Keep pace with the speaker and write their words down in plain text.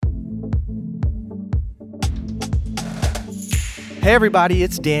Hey everybody,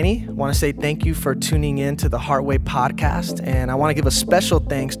 it's Danny. I want to say thank you for tuning in to the Heartway podcast, and I want to give a special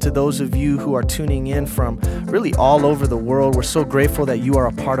thanks to those of you who are tuning in from really all over the world. We're so grateful that you are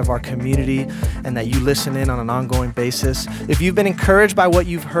a part of our community and that you listen in on an ongoing basis. If you've been encouraged by what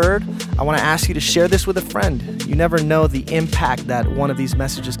you've heard, I want to ask you to share this with a friend. You never know the impact that one of these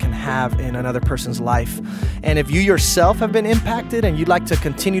messages can have in another person's life. And if you yourself have been impacted and you'd like to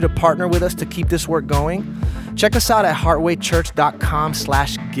continue to partner with us to keep this work going, check us out at heartwaychurch.com/give.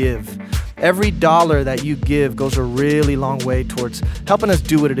 Every dollar that you give goes a really long way towards helping us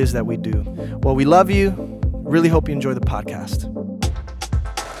do what it is that we do. Well, we love you. Really hope you enjoy the podcast.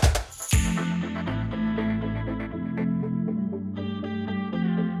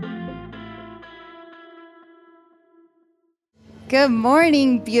 Good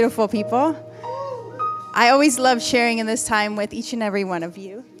morning, beautiful people. I always love sharing in this time with each and every one of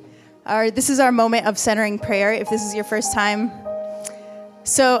you. This is our moment of centering prayer, if this is your first time.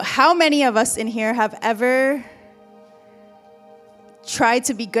 So how many of us in here have ever tried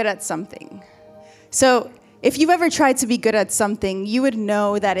to be good at something? So if you've ever tried to be good at something, you would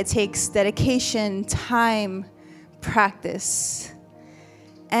know that it takes dedication, time, practice.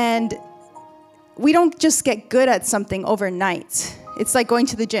 And we don't just get good at something overnight. It's like going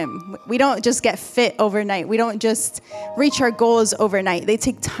to the gym. We don't just get fit overnight. We don't just reach our goals overnight. They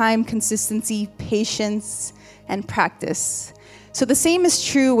take time, consistency, patience, and practice. So the same is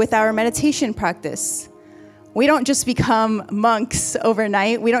true with our meditation practice. We don't just become monks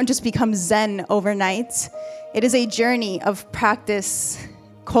overnight. We don't just become Zen overnight. It is a journey of practice,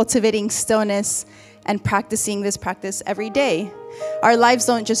 cultivating stillness, and practicing this practice every day. Our lives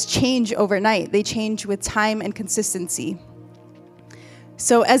don't just change overnight. They change with time and consistency.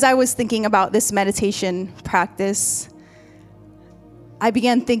 So as I was thinking about this meditation practice, I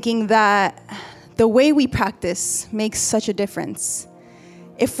began thinking that the way we practice makes such a difference.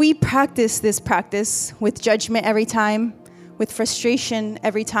 If we practice this practice with judgment every time, with frustration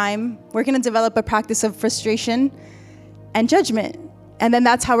every time, we're going to develop a practice of frustration and judgment. And then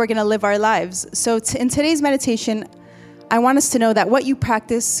that's how we're going to live our lives. So in today's meditation, I want us to know that what you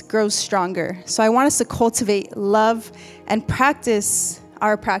practice grows stronger. So I want us to cultivate love and practice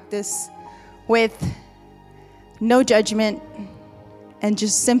our practice with no judgment and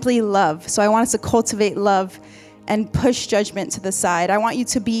just simply love. So I want us to cultivate love and push judgment to the side. I want you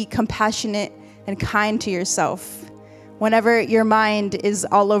to be compassionate and kind to yourself whenever your mind is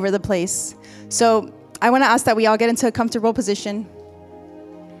all over the place. So I want to ask that we all get into a comfortable position.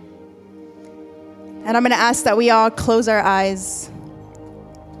 And I'm going to ask that we all close our eyes.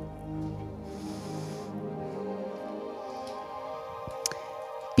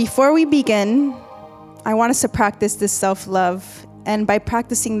 Before we begin, I want us to practice this self-love. And by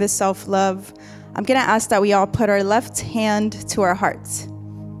practicing this self-love, I'm going to ask that we all put our left hand to our heart.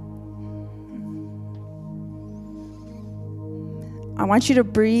 I want you to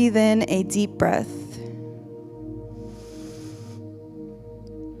breathe in a deep breath.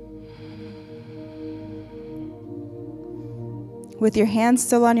 With your hands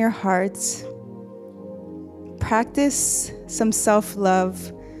still on your heart, practice some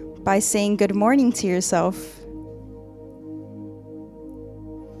self-love by saying good morning to yourself.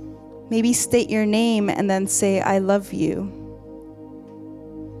 Maybe state your name and then say, I love you.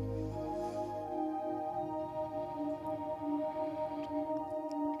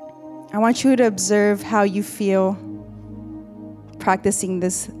 I want you to observe how you feel practicing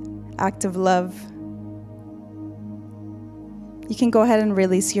this act of love. You can go ahead and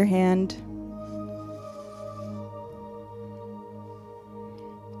release your hand.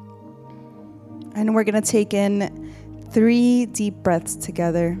 And we're going to take in 3 deep breaths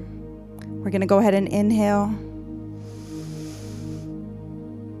together. We're going to go ahead and inhale.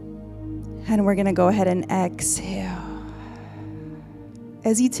 And we're going to go ahead and exhale.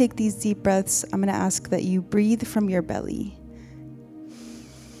 As you take these deep breaths, I'm going to ask that you breathe from your belly.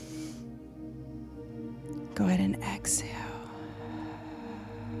 Go ahead and exhale.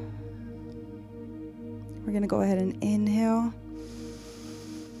 We're going to go ahead and inhale.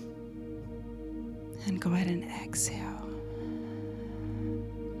 And go ahead and exhale.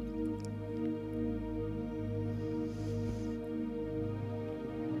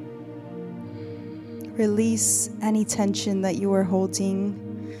 Release any tension that you are holding.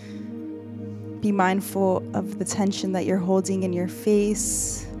 Be mindful of the tension that you're holding in your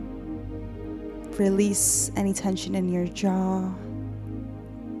face. Release any tension in your jaw.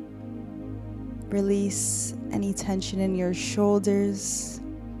 Release any tension in your shoulders,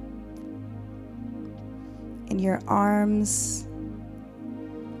 in your arms.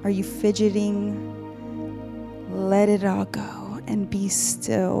 Are you fidgeting? Let it all go and be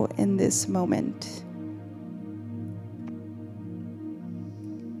still in this moment.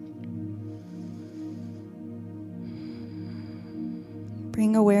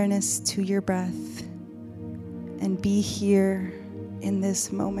 Bring awareness to your breath and be here in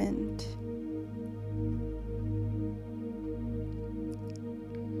this moment.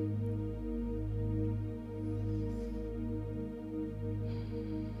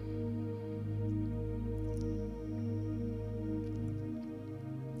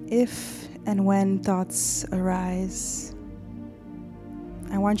 If and when thoughts arise,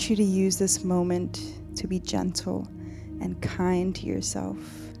 I want you to use this moment to be gentle and kind to yourself.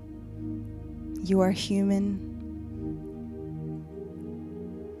 You are human.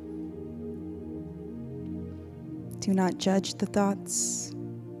 Do not judge the thoughts.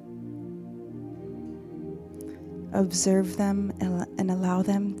 Observe them and allow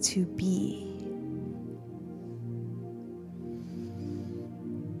them to be.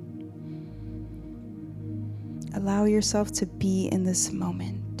 Allow yourself to be in this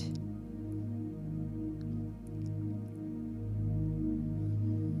moment.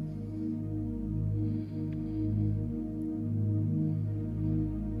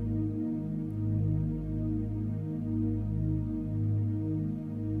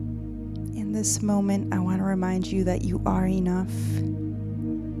 In this moment, I want to remind you that you are enough.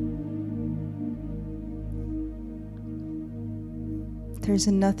 There's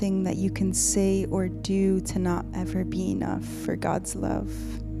nothing that you can say or do to not ever be enough for God's love.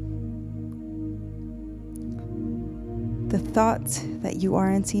 The thought that you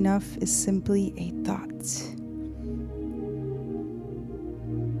aren't enough is simply a thought.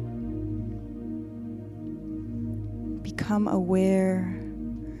 Become aware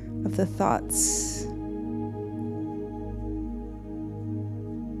of the thoughts.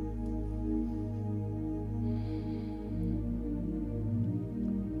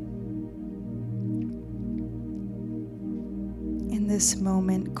 In this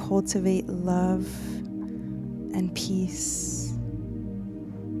moment, cultivate love and peace,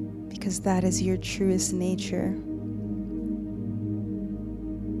 because that is your truest nature.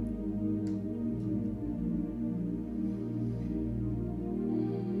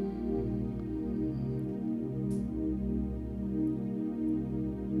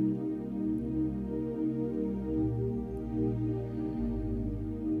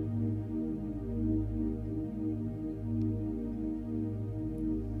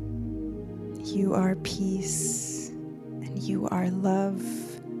 You are peace and you are love.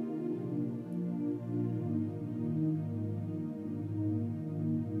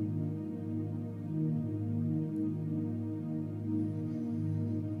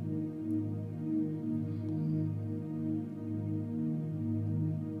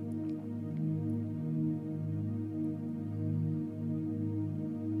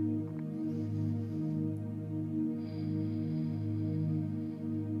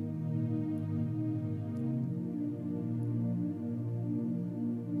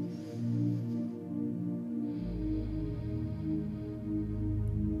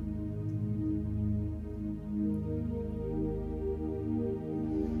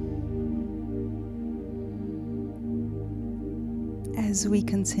 As we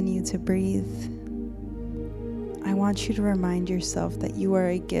continue to breathe, I want you to remind yourself that you are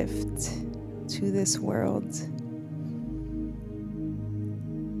a gift to this world.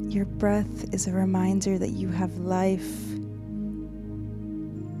 Your breath is a reminder that you have life.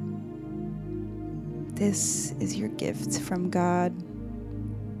 This is your gift from God.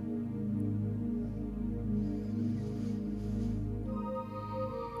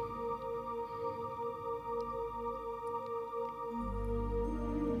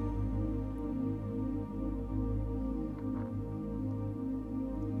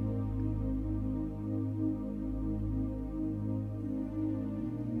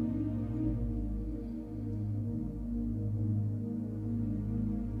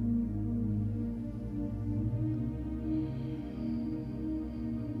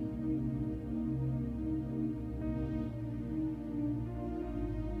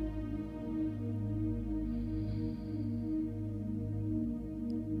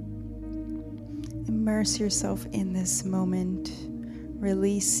 Immerse yourself in this moment,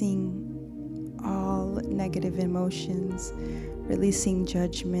 releasing all negative emotions, releasing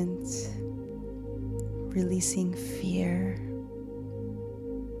judgment, releasing fear,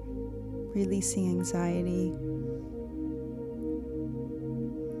 releasing anxiety.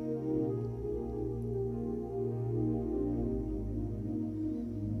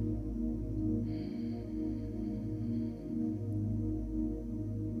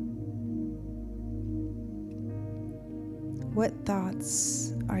 What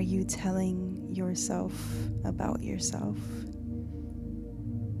thoughts are you telling yourself about yourself?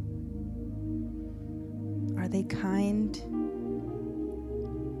 Are they kind?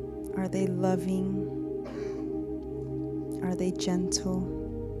 Are they loving? Are they gentle?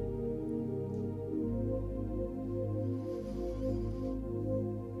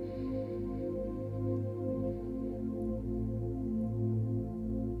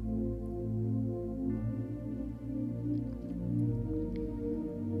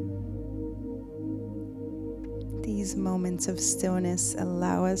 These moments of stillness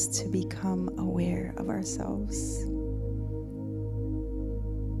allow us to become aware of ourselves.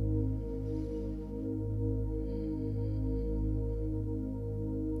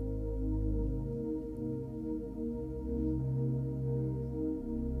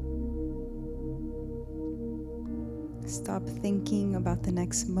 Stop thinking about the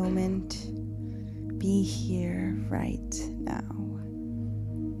next moment. Be here right now.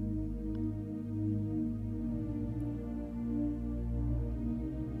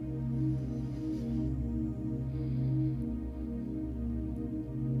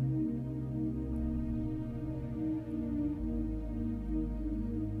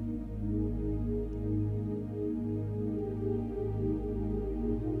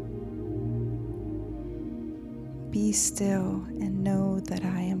 Be still and know that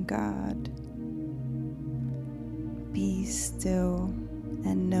I am God. Be still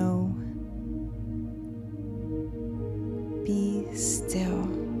and know. Be still.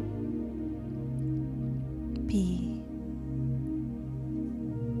 Be.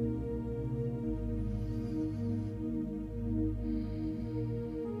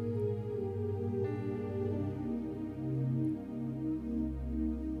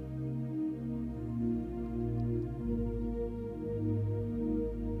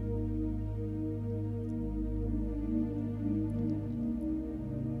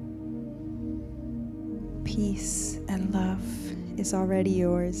 Peace and love is already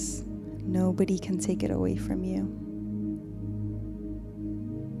yours. Nobody can take it away from you.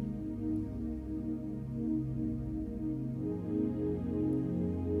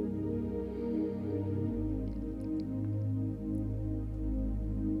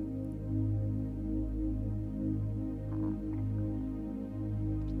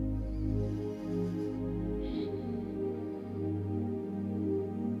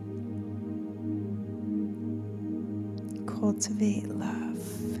 Cultivate love.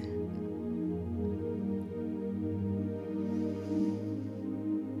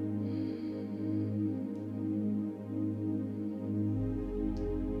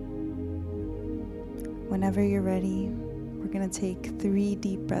 Whenever you're ready, we're going to take 3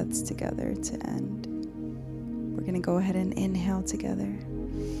 deep breaths together to end. We're going to go ahead and inhale together.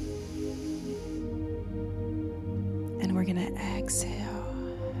 And we're going to exhale.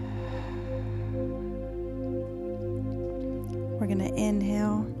 We're going to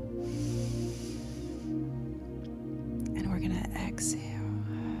inhale, and we're going to exhale.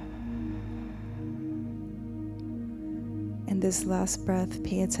 In this last breath,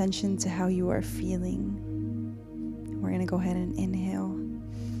 pay attention to how you are feeling. We're going to go ahead and inhale,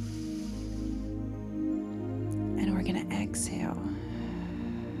 and we're going to exhale.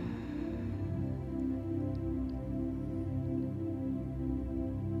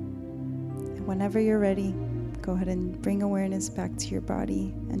 And whenever you're ready, go ahead and bring awareness back to your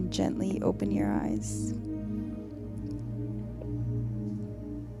body and gently open your eyes.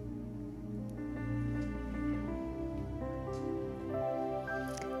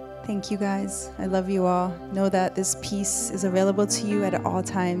 Thank you guys. I love you all. Know that this peace is available to you at all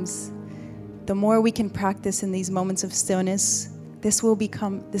times. The more we can practice in these moments of stillness, this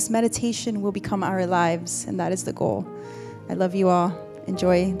meditation will become our lives, and that is the goal. I love you all.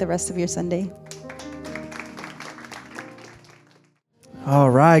 Enjoy the rest of your Sunday.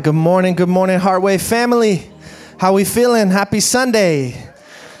 All right. Good morning, Heartway family. How we feeling? Happy Sunday.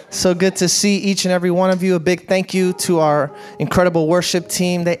 So good to see each and every one of you. A big thank you to our incredible worship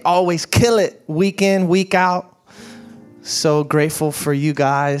team. They always kill it week in, week out. So grateful for you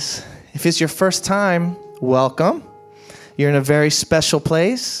guys. If it's your first time, welcome. You're in a very special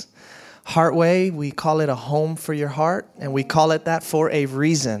place. Heartway, we call it a home for your heart, and we call it that for a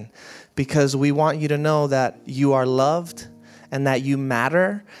reason, because we want you to know that you are loved and that you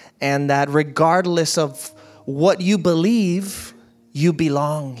matter, and that regardless of what you believe, you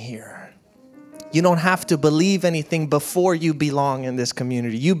belong here. You don't have to believe anything before you belong in this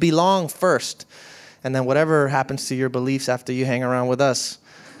community. You belong first, and then whatever happens to your beliefs after you hang around with us,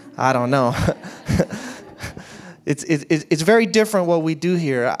 I don't know. It's very different what we do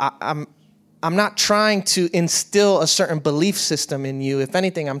here. I'm not trying to instill a certain belief system in you. If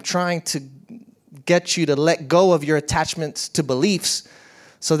anything, I'm trying to get you to let go of your attachments to beliefs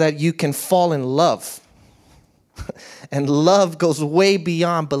so that you can fall in love. And love goes way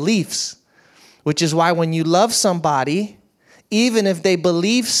beyond beliefs, which is why when you love somebody, even if they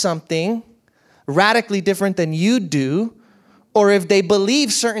believe something radically different than you do, or if they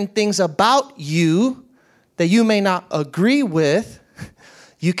believe certain things about you that you may not agree with,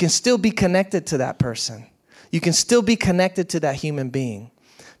 you can still be connected to that person. You can still be connected to that human being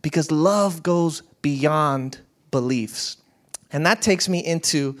because love goes beyond beliefs. And that takes me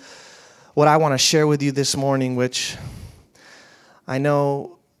into what I want to share with you this morning, which I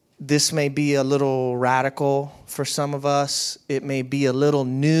know this may be a little radical for some of us. It may be a little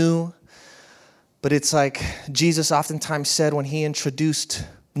new, but it's like Jesus oftentimes said when he introduced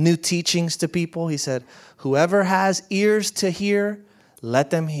new teachings to people, he said, whoever has ears to hear,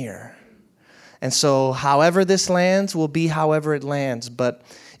 let them hear. And so however this lands will be however it lands. But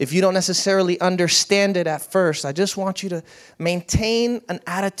if you don't necessarily understand it at first, I just want you to maintain an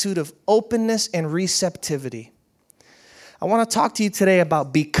attitude of openness and receptivity. I want to talk to you today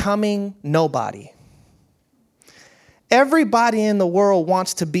about becoming nobody. Everybody in the world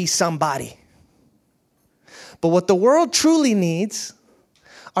wants to be somebody. But what the world truly needs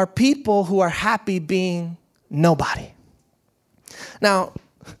are people who are happy being nobody. Now,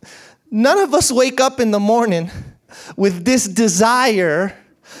 none of us wake up in the morning with this desire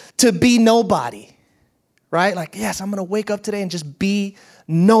to be nobody, right? Like, yes, I'm going to wake up today and just be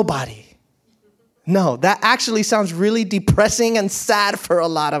nobody. No, that actually sounds really depressing and sad for a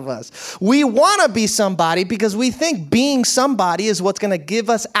lot of us. We want to be somebody because we think being somebody is what's going to give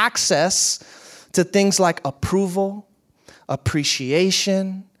us access to things like approval,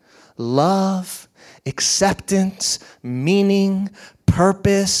 appreciation, love, acceptance, meaning,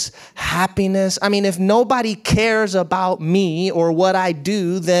 purpose, happiness. I mean, if nobody cares about me or what I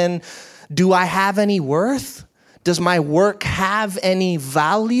do, then do I have any worth? Does my work have any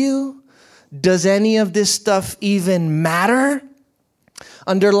value? Does any of this stuff even matter?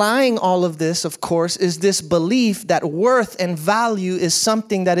 Underlying all of this, of course, is this belief that worth and value is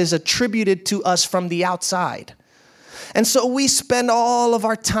something that is attributed to us from the outside. And so we spend all of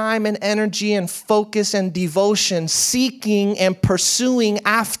our time and energy and focus and devotion seeking and pursuing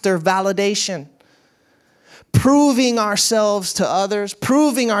after validation, proving ourselves to others,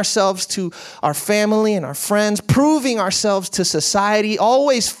 proving ourselves to our family and our friends, proving ourselves to society,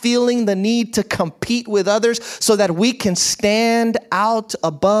 always feeling the need to compete with others so that we can stand out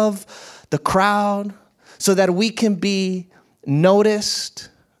above the crowd, so that we can be noticed.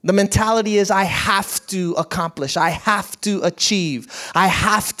 The mentality is I have to accomplish, I have to achieve, I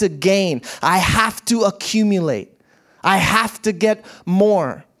have to gain, I have to accumulate, I have to get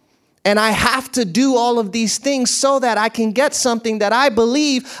more. And I have to do all of these things so that I can get something that I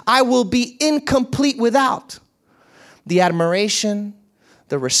believe I will be incomplete without. The admiration,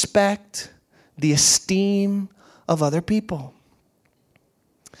 the respect, the esteem of other people.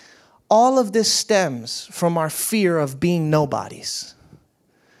 All of this stems from our fear of being nobodies.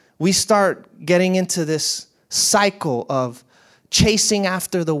 We start getting into this cycle of chasing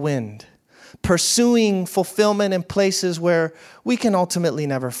after the wind, pursuing fulfillment in places where we can ultimately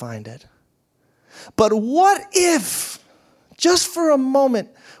never find it. But what if, just for a moment,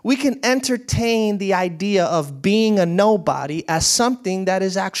 we can entertain the idea of being a nobody as something that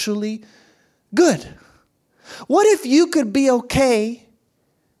is actually good? What if you could be okay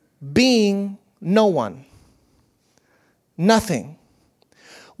being no one? Nothing.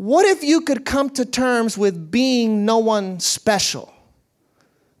 What if you could come to terms with being no one special?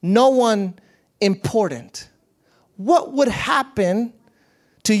 No one important? What would happen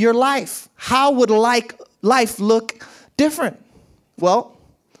to your life? How would life look different? Well,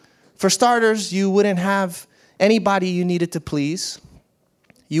 for starters, you wouldn't have anybody you needed to please.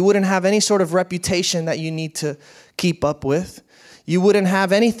 You wouldn't have any sort of reputation that you need to keep up with. You wouldn't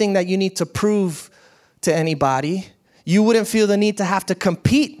have anything that you need to prove to anybody. You wouldn't feel the need to have to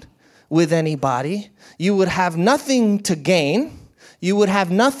compete with anybody. You would have nothing to gain. You would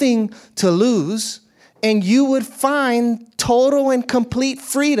have nothing to lose. And you would find total and complete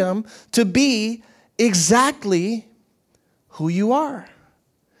freedom to be exactly who you are.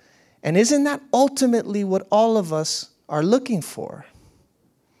 And isn't that ultimately what all of us are looking for?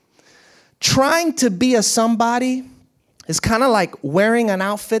 Trying to be a somebody is kind of like wearing an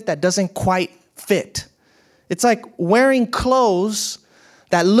outfit that doesn't quite fit. It's like wearing clothes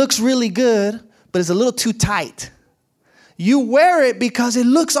that looks really good, but is a little too tight. You wear it because it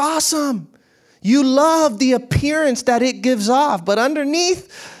looks awesome. You love the appearance that it gives off, but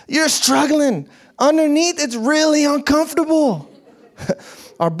underneath, you're struggling. Underneath, it's really uncomfortable.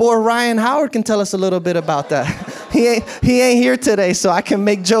 Our boy Ryan Howard can tell us a little bit about that. He ain't here today, so I can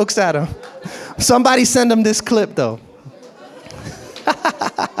make jokes at him. Somebody send him this clip, though.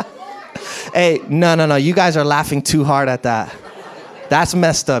 Hey, no. You guys are laughing too hard at that. That's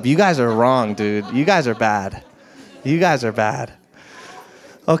messed up. You guys are wrong, dude. You guys are bad. You guys are bad.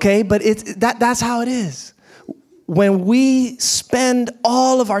 Okay, but that's how it is. When we spend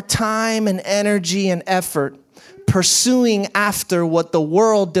all of our time and energy and effort pursuing after what the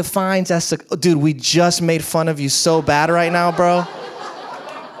world defines as, dude, we just made fun of you so bad right now, bro.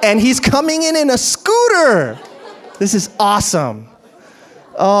 And he's coming in a scooter. This is awesome.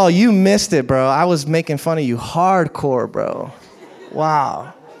 Oh, you missed it, bro. I was making fun of you hardcore, bro.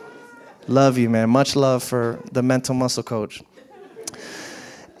 Wow. Love you, man. Much love for the mental muscle coach.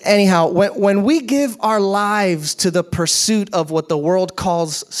 Anyhow, when we give our lives to the pursuit of what the world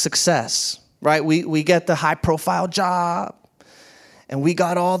calls success, right? We get the high-profile job, and we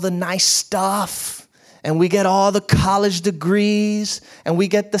got all the nice stuff, and we get all the college degrees, and we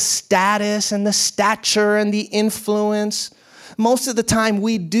get the status and the stature and the influence. Most of the time,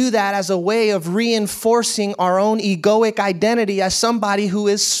 we do that as a way of reinforcing our own egoic identity as somebody who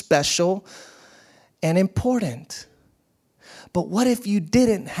is special and important. But what if you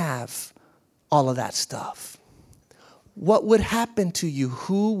didn't have all of that stuff? What would happen to you?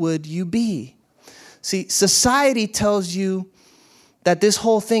 Who would you be? See, society tells you that this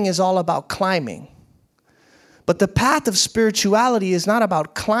whole thing is all about climbing. But the path of spirituality is not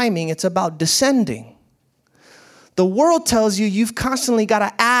about climbing, it's about descending. The world tells you you've constantly got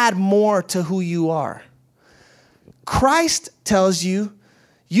to add more to who you are. Christ tells you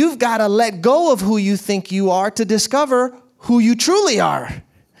you've got to let go of who you think you are to discover who you truly are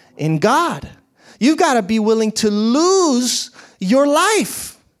in God. You've got to be willing to lose your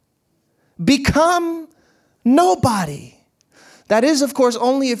life. Become nobody. That is, of course,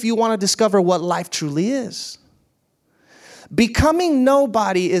 only if you want to discover what life truly is. Becoming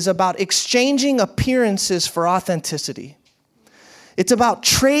nobody is about exchanging appearances for authenticity. It's about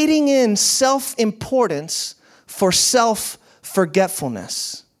trading in self-importance for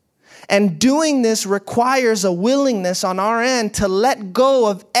self-forgetfulness. And doing this requires a willingness on our end to let go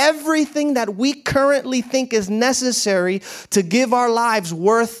of everything that we currently think is necessary to give our lives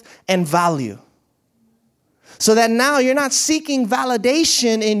worth and value. So that now you're not seeking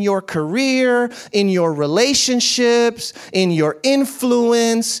validation in your career, in your relationships, in your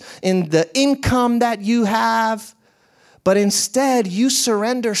influence, in the income that you have. But instead, you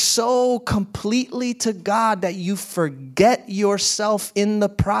surrender so completely to God that you forget yourself in the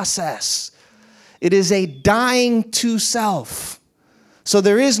process. It is a dying to self. So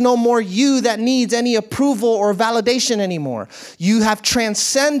there is no more you that needs any approval or validation anymore. You have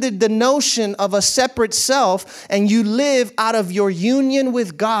transcended the notion of a separate self, and you live out of your union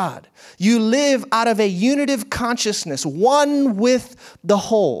with God. You live out of a unitive consciousness, one with the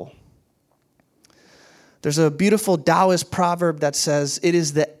whole. There's a beautiful Taoist proverb that says, it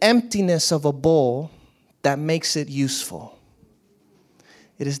is the emptiness of a bowl that makes it useful.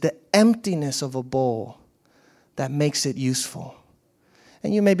 It is the emptiness of a bowl that makes it useful.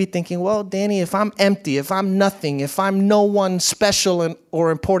 And you may be thinking, well, Danny, if I'm empty, if I'm nothing, if I'm no one special or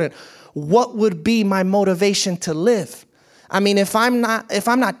important, what would be my motivation to live? I mean, if I'm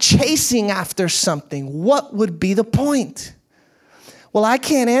not chasing after something, what would be the point? Well, I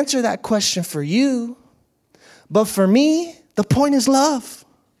can't answer that question for you. But for me, the point is love.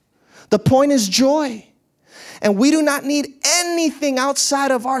 The point is joy. And we do not need anything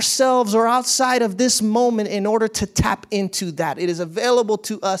outside of ourselves or outside of this moment in order to tap into that. It is available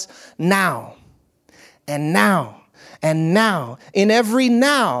to us now and now and now. In every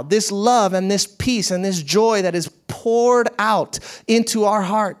now, this love and this peace and this joy that is poured out into our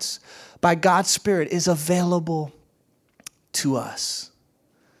hearts by God's Spirit is available to us.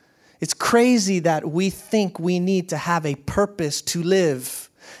 It's crazy that we think we need to have a purpose to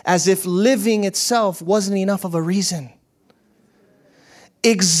live, as if living itself wasn't enough of a reason.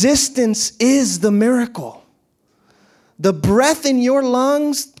 Existence is the miracle. The breath in your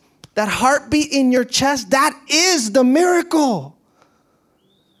lungs, that heartbeat in your chest, that is the miracle.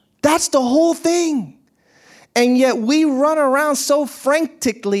 That's the whole thing. And yet we run around so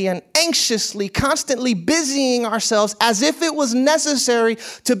frantically and anxiously, constantly busying ourselves as if it was necessary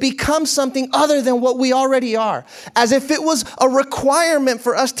to become something other than what we already are. As if it was a requirement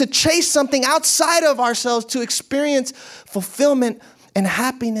for us to chase something outside of ourselves to experience fulfillment and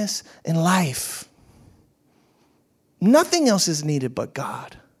happiness in life. Nothing else is needed but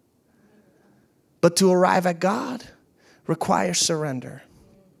God. But to arrive at God requires surrender.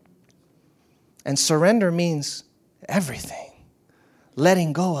 And surrender means everything.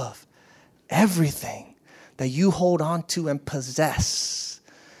 Letting go of everything that you hold on to and possess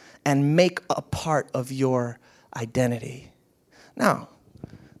and make a part of your identity. Now,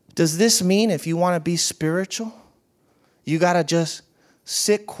 does this mean if you want to be spiritual, you got to just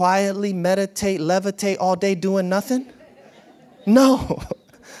sit quietly, meditate, levitate all day doing nothing? No,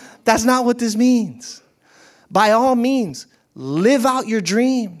 that's not what this means. By all means, live out your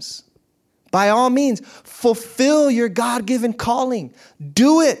dreams. By all means, fulfill your God-given calling.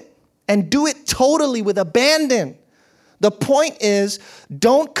 Do it, and do it totally with abandon. The point is,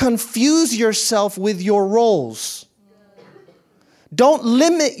 don't confuse yourself with your roles. Don't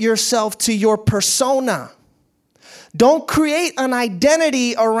limit yourself to your persona. Don't create an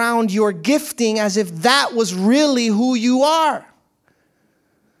identity around your gifting as if that was really who you are.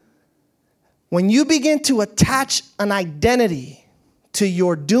 When you begin to attach an identity to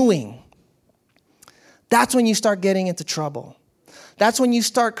your doing, that's when you start getting into trouble. That's when you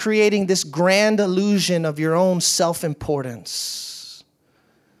start creating this grand illusion of your own self-importance.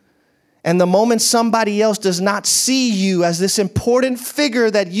 And the moment somebody else does not see you as this important figure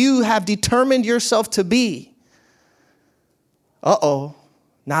that you have determined yourself to be, now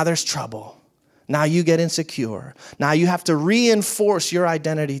there's trouble. Now you get insecure. Now you have to reinforce your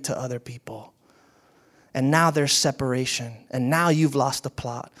identity to other people. And now there's separation. And now you've lost the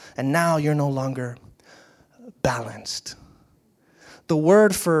plot. And now you're no longer balanced. The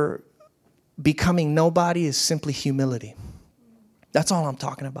word for becoming nobody is simply humility. That's all I'm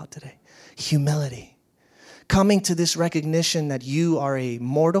talking about today. Humility. Coming to this recognition that you are a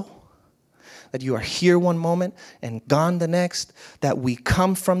mortal, that you are here one moment and gone the next, that we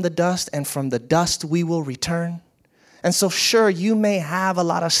come from the dust and from the dust we will return. And so sure, you may have a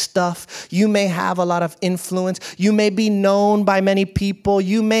lot of stuff. You may have a lot of influence. You may be known by many people.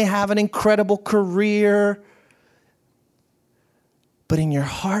 You may have an incredible career. But in your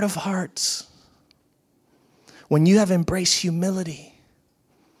heart of hearts, when you have embraced humility,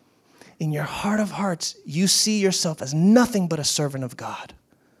 in your heart of hearts, you see yourself as nothing but a servant of God.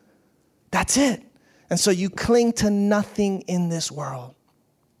 That's it. And so you cling to nothing in this world.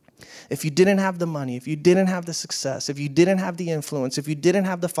 If you didn't have the money, if you didn't have the success, if you didn't have the influence, if you didn't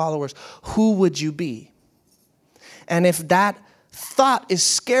have the followers, who would you be? And if that thought is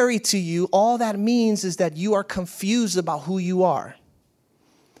scary to you, all that means is that you are confused about who you are.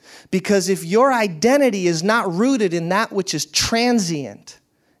 Because if your identity is not rooted in that which is transient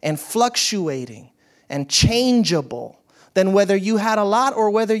and fluctuating and changeable, then whether you had a lot or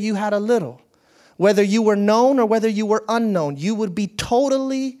whether you had a little, whether you were known or whether you were unknown, you would be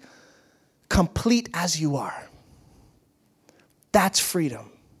totally complete as you are. That's freedom.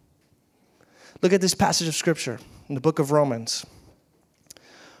 Look at this passage of scripture in the book of Romans.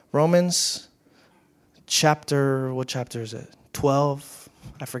 Romans chapter, what chapter is it? 12.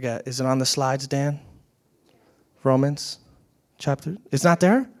 I forget. Is it on the slides, Dan? Romans chapter. It's not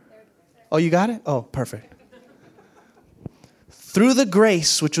there? Oh, you got it? Oh, perfect. Through the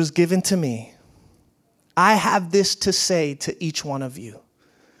grace which was given to me, I have this to say to each one of you.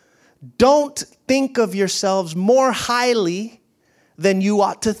 Don't think of yourselves more highly than you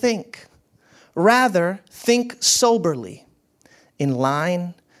ought to think. Rather, think soberly, in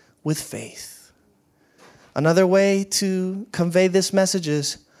line with faith. Another way to convey this message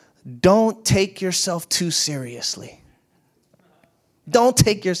is, don't take yourself too seriously. Don't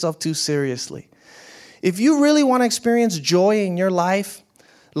take yourself too seriously. If you really want to experience joy in your life,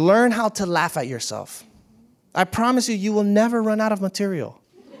 learn how to laugh at yourself. I promise you, you will never run out of material.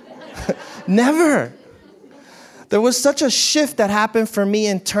 Never. There was such a shift that happened for me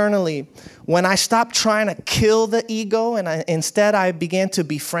internally when I stopped trying to kill the ego and instead I began to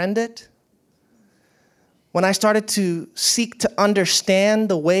befriend it. When I started to seek to understand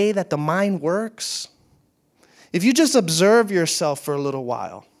the way that the mind works. If you just observe yourself for a little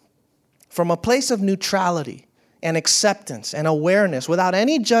while, from a place of neutrality and acceptance and awareness without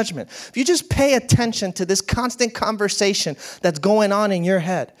any judgment, if you just pay attention to this constant conversation that's going on in your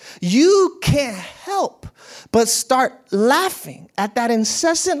head, you can't help but start laughing at that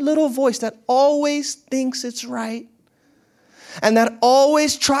incessant little voice that always thinks it's right and that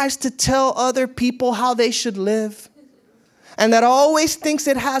always tries to tell other people how they should live and that always thinks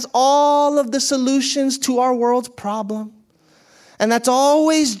it has all of the solutions to our world's problem. And that's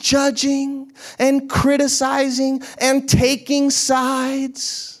always judging and criticizing and taking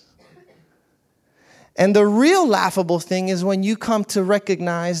sides. And the real laughable thing is when you come to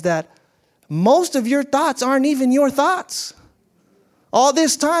recognize that most of your thoughts aren't even your thoughts. All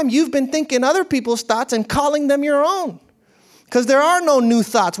this time, you've been thinking other people's thoughts and calling them your own. Because there are no new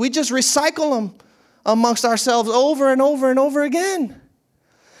thoughts. We just recycle them amongst ourselves over and over and over again.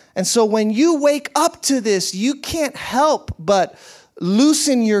 And so when you wake up to this, you can't help but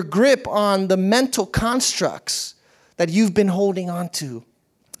loosen your grip on the mental constructs that you've been holding on to,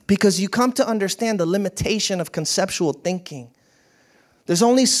 because you come to understand the limitation of conceptual thinking. There's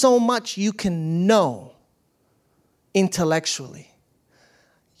only so much you can know intellectually.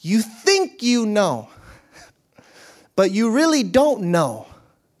 You think you know, but you really don't know.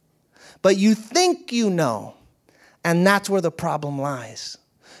 But you think you know, and that's where the problem lies.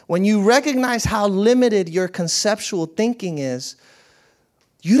 When you recognize how limited your conceptual thinking is,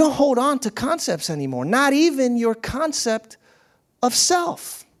 you don't hold on to concepts anymore, not even your concept of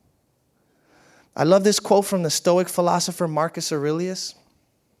self. I love this quote from the Stoic philosopher Marcus Aurelius.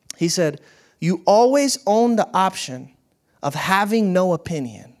 He said, "You always own the option of having no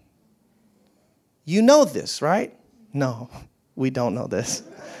opinion." You know this, right? No, we don't know this.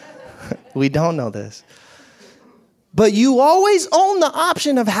 We don't know this. But you always own the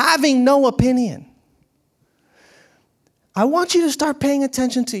option of having no opinion. I want you to start paying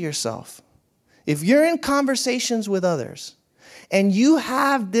attention to yourself. If you're in conversations with others and you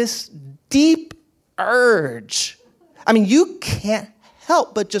have this deep urge, you can't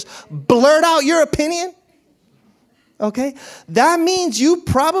help but just blurt out your opinion, okay? That means you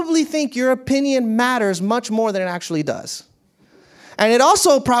probably think your opinion matters much more than it actually does. And it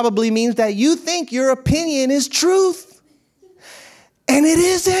also probably means that you think your opinion is truth. And it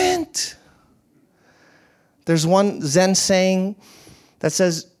isn't. There's one Zen saying that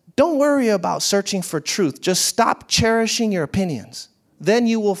says, don't worry about searching for truth. Just stop cherishing your opinions. Then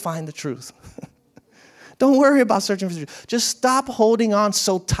you will find the truth. Don't worry about searching for truth. Just stop holding on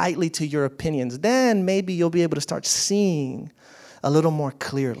so tightly to your opinions. Then maybe you'll be able to start seeing a little more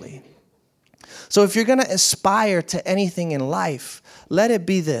clearly. So if you're going to aspire to anything in life, let it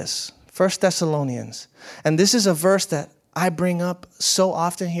be this, 1 Thessalonians. And this is a verse that I bring up so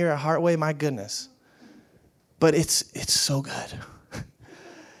often here at Heartway, my goodness. But it's so good.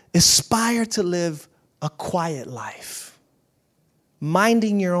 Aspire to live a quiet life,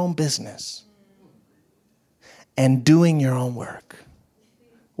 minding your own business, and doing your own work.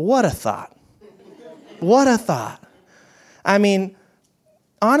 What a thought. What a thought.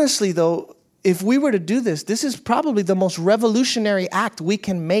 Honestly, though, if we were to do this, this is probably the most revolutionary act we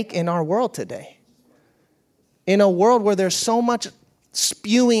can make in our world today. In a world where there's so much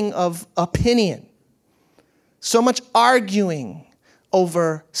spewing of opinion, so much arguing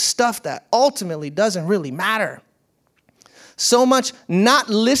over stuff that ultimately doesn't really matter, so much not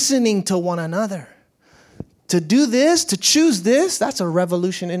listening to one another. To do this, to choose this, that's a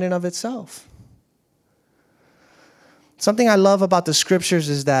revolution in and of itself. Something I love about the scriptures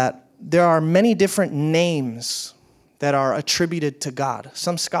is that there are many different names that are attributed to God.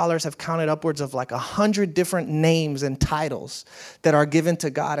 Some scholars have counted upwards of 100 different names and titles that are given to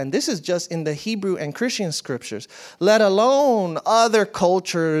God. And this is just in the Hebrew and Christian scriptures, let alone other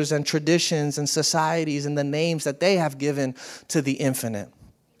cultures and traditions and societies and the names that they have given to the infinite.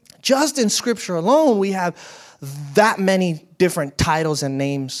 Just in scripture alone, we have that many different titles and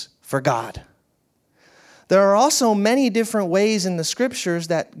names for God. There are also many different ways in the scriptures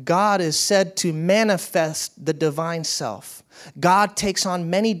that God is said to manifest the divine self. God takes on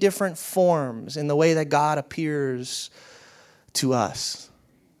many different forms in the way that God appears to us.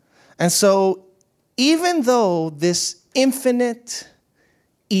 And so, even though this infinite,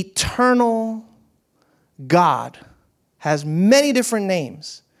 eternal God has many different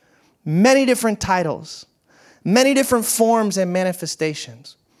names, many different titles, many different forms and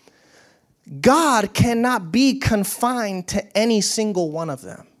manifestations, God cannot be confined to any single one of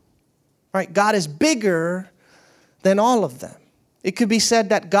them, right? God is bigger than all of them. It could be said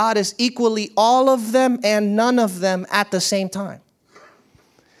that God is equally all of them and none of them at the same time.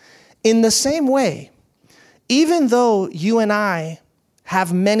 In the same way, even though you and I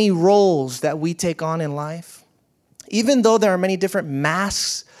have many roles that we take on in life, even though there are many different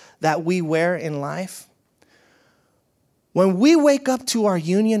masks that we wear in life, when we wake up to our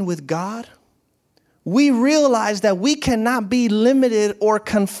union with God, we realize that we cannot be limited or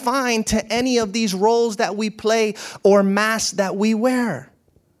confined to any of these roles that we play or masks that we wear.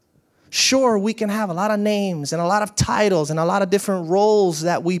 Sure, we can have a lot of names and a lot of titles and a lot of different roles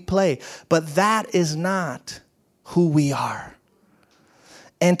that we play, but that is not who we are.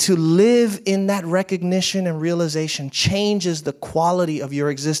 And to live in that recognition and realization changes the quality of your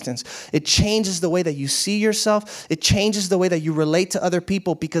existence. It changes the way that you see yourself. It changes the way that you relate to other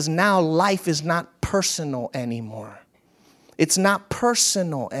people, because now life is not personal anymore. It's not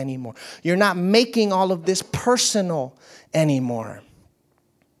personal anymore. You're not making all of this personal anymore.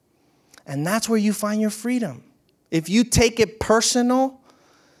 And that's where you find your freedom. If you take it personal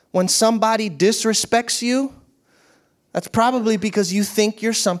when somebody disrespects you, that's probably because you think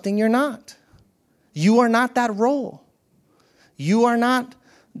you're something you're not. You are not that role. You are not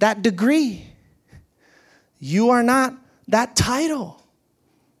that degree. You are not that title.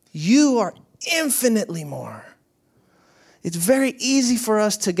 You are infinitely more. It's very easy for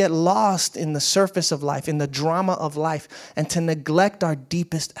us to get lost in the surface of life, in the drama of life, and to neglect our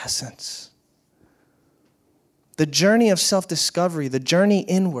deepest essence. The journey of self-discovery, the journey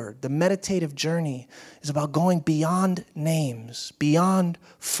inward, the meditative journey is about going beyond names, beyond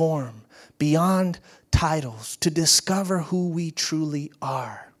form, beyond titles, to discover who we truly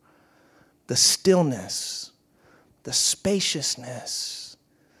are. The stillness, the spaciousness,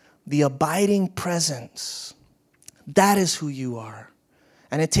 the abiding presence. That is who you are.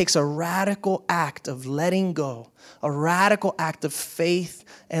 And it takes a radical act of letting go, a radical act of faith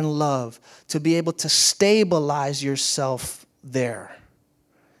and love to be able to stabilize yourself there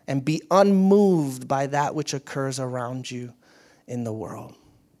and be unmoved by that which occurs around you in the world.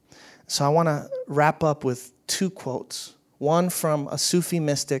 So I want to wrap up with two quotes. One from a Sufi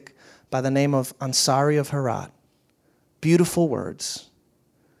mystic by the name of Ansari of Herat. Beautiful words.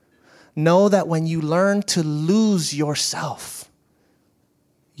 Know that when you learn to lose yourself,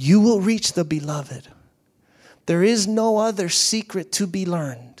 you will reach the beloved. There is no other secret to be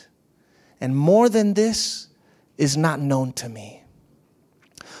learned, and more than this is not known to me.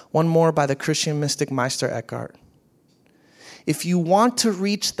 One more by the Christian mystic Meister Eckhart. If you want to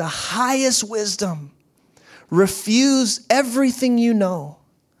reach the highest wisdom, refuse everything you know,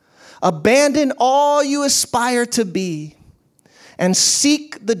 abandon all you aspire to be, and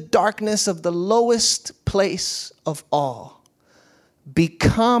seek the darkness of the lowest place of all.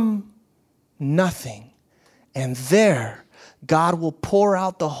 Become nothing, and there God will pour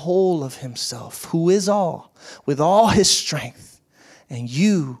out the whole of himself, who is all, with all his strength, and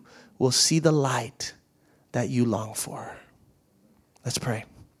you will see the light that you long for. Let's pray.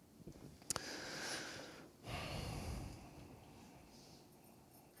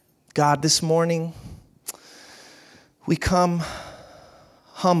 God, this morning we come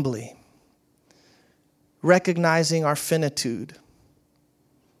humbly, recognizing our finitude,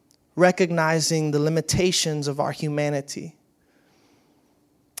 recognizing the limitations of our humanity.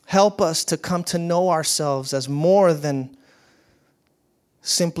 Help us to come to know ourselves as more than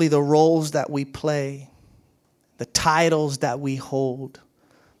simply the roles that we play, the titles that we hold,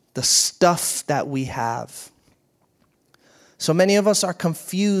 the stuff that we have. So many of us are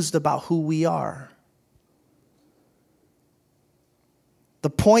confused about who we are. The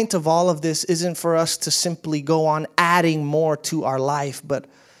point of all of this isn't for us to simply go on adding more to our life, but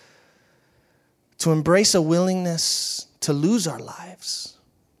to embrace a willingness to lose our lives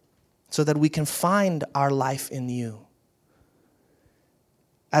so that we can find our life in you.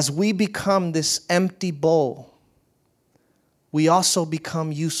 As we become this empty bowl, we also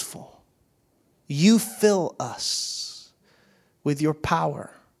become useful. You fill us with your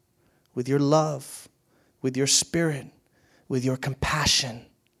power, with your love, with your spirit, with your compassion,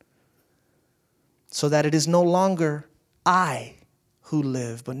 so that it is no longer I who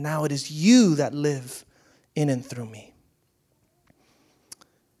live, but now it is you that live in and through me.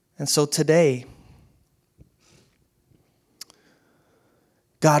 And so today,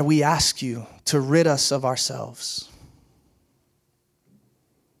 God, we ask you to rid us of ourselves.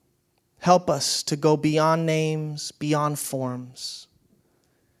 Help us to go beyond names, beyond forms,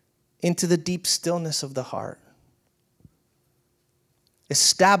 into the deep stillness of the heart.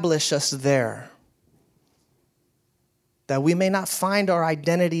 Establish us there, that we may not find our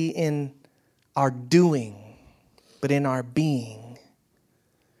identity in our doing, but in our being,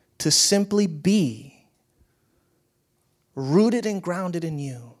 to simply be rooted and grounded in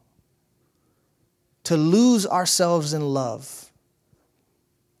you, to lose ourselves in love.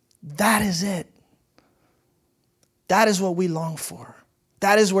 That is it. That is what we long for.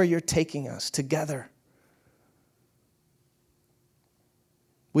 That is where you're taking us together.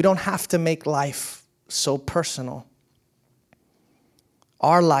 We don't have to make life so personal.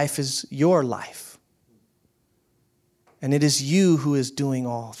 Our life is your life. And it is you who is doing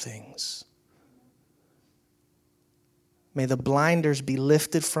all things. May the blinders be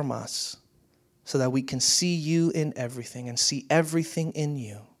lifted from us so that we can see you in everything and see everything in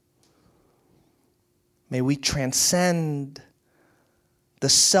you. May we transcend the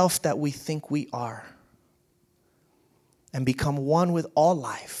self that we think we are and become one with all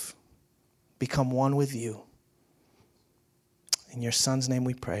life, become one with you. In your son's name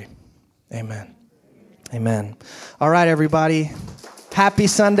we pray. Amen. Amen. All right, everybody. Happy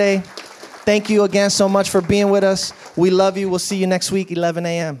Sunday. Thank you again so much for being with us. We love you. We'll see you next week, 11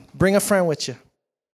 a.m. Bring a friend with you.